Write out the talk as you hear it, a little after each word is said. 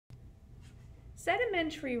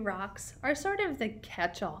Sedimentary rocks are sort of the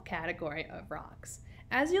catch-all category of rocks.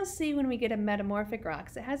 As you'll see when we get to metamorphic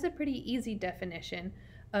rocks, it has a pretty easy definition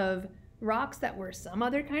of rocks that were some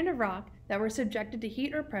other kind of rock that were subjected to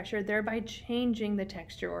heat or pressure, thereby changing the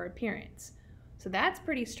texture or appearance. So that's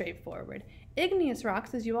pretty straightforward. Igneous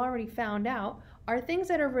rocks, as you already found out, are things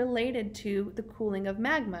that are related to the cooling of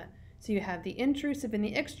magma. So you have the intrusive and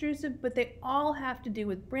the extrusive, but they all have to do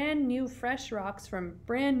with brand new fresh rocks from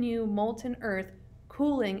brand new molten earth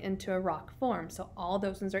cooling into a rock form. So all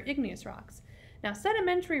those ones are igneous rocks. Now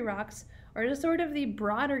sedimentary rocks are just sort of the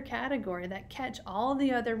broader category that catch all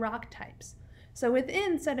the other rock types. So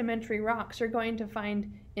within sedimentary rocks, you're going to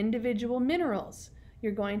find individual minerals.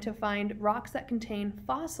 You're going to find rocks that contain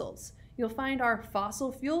fossils. You'll find our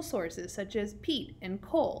fossil fuel sources such as peat and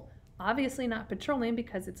coal. Obviously not petroleum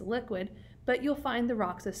because it's liquid, but you'll find the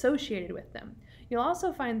rocks associated with them. You'll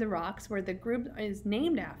also find the rocks where the group is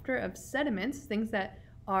named after of sediments, things that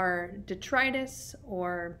are detritus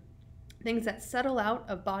or things that settle out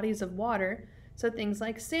of bodies of water, so things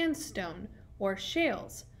like sandstone or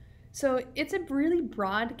shales. So it's a really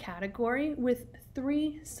broad category with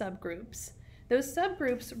 3 subgroups. Those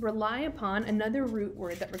subgroups rely upon another root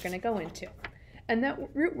word that we're going to go into, and that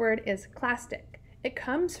root word is clastic. It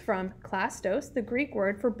comes from klastos, the Greek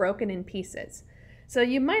word for broken in pieces. So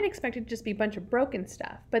you might expect it to just be a bunch of broken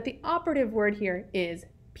stuff, but the operative word here is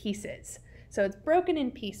pieces. So it's broken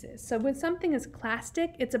in pieces. So when something is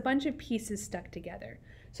clastic, it's a bunch of pieces stuck together.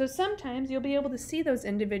 So sometimes you'll be able to see those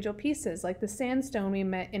individual pieces, like the sandstone we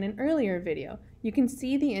met in an earlier video. You can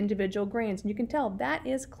see the individual grains, and you can tell that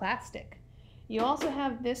is clastic. You also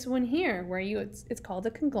have this one here, where it's called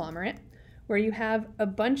a conglomerate, where you have a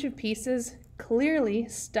bunch of pieces clearly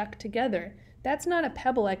stuck together. That's not a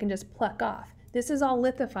pebble I can just pluck off. This is all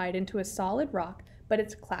lithified into a solid rock, but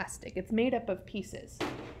it's clastic. It's made up of pieces.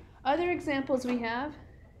 Other examples we have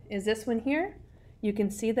is this one here. You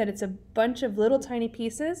can see that it's a bunch of little tiny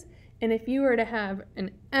pieces, and if you were to have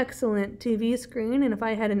an excellent TV screen, and if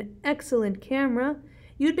I had an excellent camera,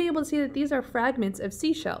 you'd be able to see that these are fragments of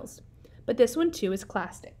seashells. But this one too is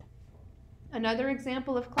clastic. Another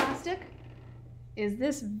example of clastic is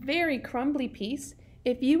this very crumbly piece.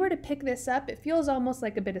 If you were to pick this up, it feels almost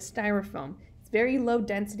like a bit of styrofoam. It's very low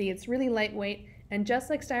density, it's really lightweight, and just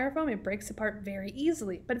like styrofoam, it breaks apart very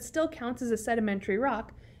easily, but it still counts as a sedimentary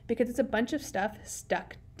rock because it's a bunch of stuff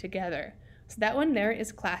stuck together. So that one there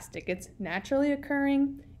is clastic. It's naturally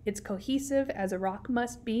occurring, it's cohesive as a rock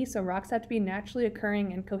must be, so rocks have to be naturally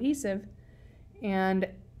occurring and cohesive. And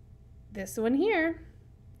this one here,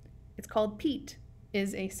 it's called peat,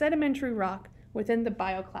 is a sedimentary rock within the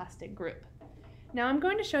bioclastic group. Now I'm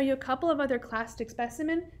going to show you a couple of other clastic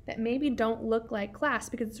specimens that maybe don't look like clast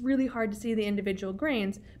because it's really hard to see the individual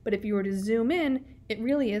grains, but if you were to zoom in, it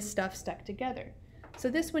really is stuff stuck together. So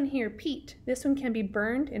this one here, peat, this one can be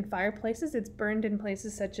burned in fireplaces. It's burned in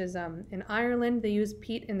places such as in Ireland, they use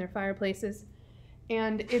peat in their fireplaces.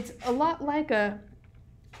 And it's a lot like a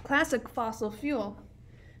classic fossil fuel.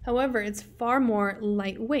 However, it's far more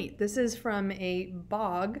lightweight. This is from a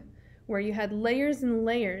bog where you had layers and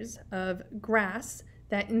layers of grass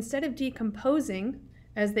that instead of decomposing,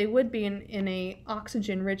 as they would be in a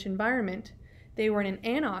oxygen-rich environment, they were in an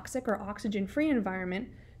anoxic or oxygen-free environment,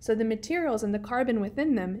 so the materials and the carbon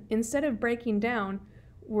within them, instead of breaking down,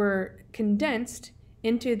 were condensed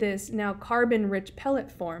into this now carbon-rich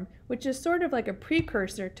pellet form, which is sort of like a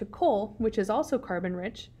precursor to coal, which is also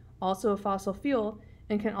carbon-rich, also a fossil fuel,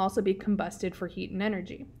 and can also be combusted for heat and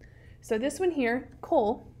energy. So this one here,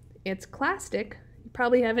 coal, it's clastic. You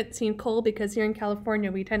probably haven't seen coal because here in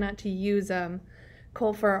California we tend not to use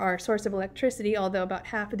coal for our source of electricity, although about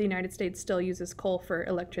half of the United States still uses coal for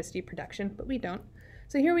electricity production, but we don't.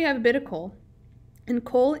 So here we have a bit of coal, and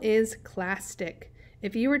coal is clastic.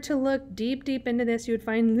 If you were to look deep into this, you would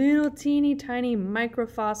find little teeny tiny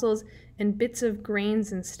microfossils and bits of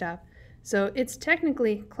grains and stuff. So it's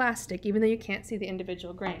technically clastic, even though you can't see the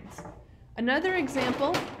individual grains. Another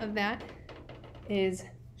example of that is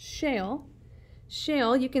shale.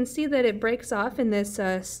 Shale, you can see that it breaks off in this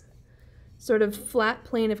sort of flat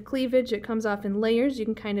plane of cleavage. It comes off in layers. You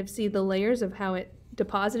can kind of see the layers of how it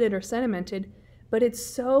deposited or sedimented, but it's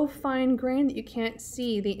so fine-grained that you can't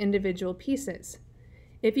see the individual pieces.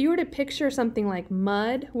 If you were to picture something like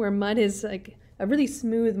mud, where mud is like a really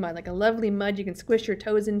smooth mud, like a lovely mud you can squish your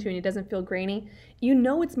toes into and it doesn't feel grainy, you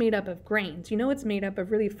know it's made up of grains. You know it's made up of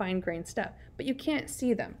really fine-grained stuff, but you can't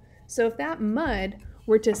see them. So if that mud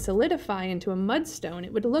were to solidify into a mudstone,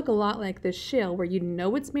 it would look a lot like this shale where you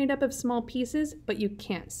know it's made up of small pieces, but you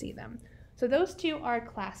can't see them. So those two are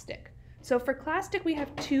clastic. So for clastic, we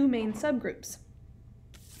have 2 main subgroups.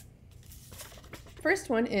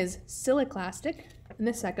 First one is siliclastic, and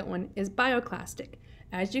the second one is bioclastic.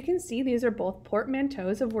 As you can see, these are both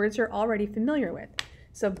portmanteaus of words you're already familiar with.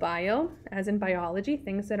 So bio, as in biology,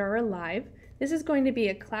 things that are alive. This is going to be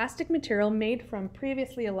a clastic material made from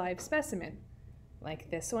previously alive specimen.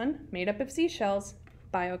 Like this one, made up of seashells,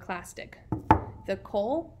 bioclastic. The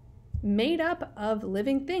coal, made up of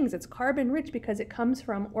living things. It's carbon rich because it comes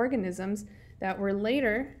from organisms that were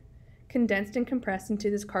later condensed and compressed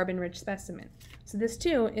into this carbon rich specimen. So this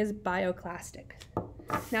too is bioclastic.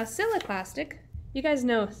 Now siliclastic, you guys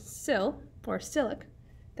know sil or silic,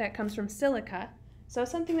 that comes from silica. So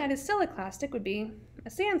something that is siliclastic would be a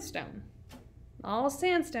sandstone. All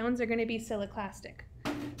sandstones are going to be siliclastic.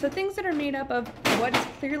 So things that are made up of what is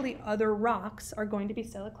clearly other rocks are going to be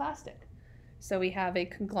siliclastic. So we have a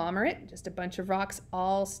conglomerate, just a bunch of rocks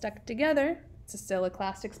all stuck together. It's a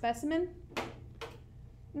siliclastic specimen.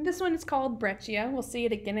 And this one is called breccia. We'll see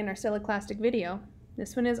it again in our siliclastic video.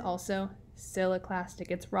 This one is also siliclastic.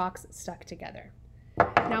 It's rocks stuck together.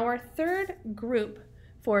 Now our third group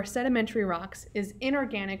for sedimentary rocks is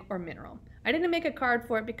inorganic or mineral. I didn't make a card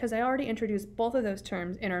for it because I already introduced both of those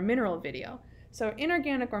terms in our mineral video. So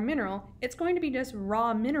inorganic or mineral, it's going to be just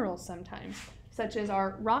raw minerals sometimes, such as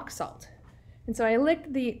our rock salt. And so I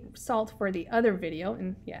licked the salt for the other video,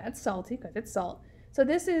 and yeah, it's salty because it's salt. So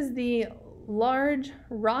this is the large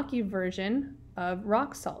rocky version of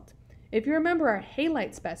rock salt. If you remember our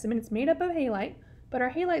halite specimen, it's made up of halite, but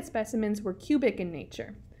our halite specimens were cubic in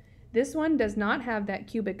nature. This one does not have that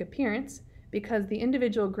cubic appearance because the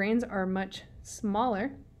individual grains are much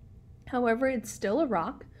smaller. However, it's still a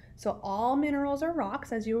rock. So all minerals are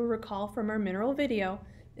rocks, as you will recall from our mineral video,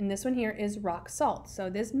 and this one here is rock salt. So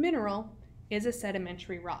this mineral is a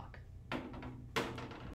sedimentary rock.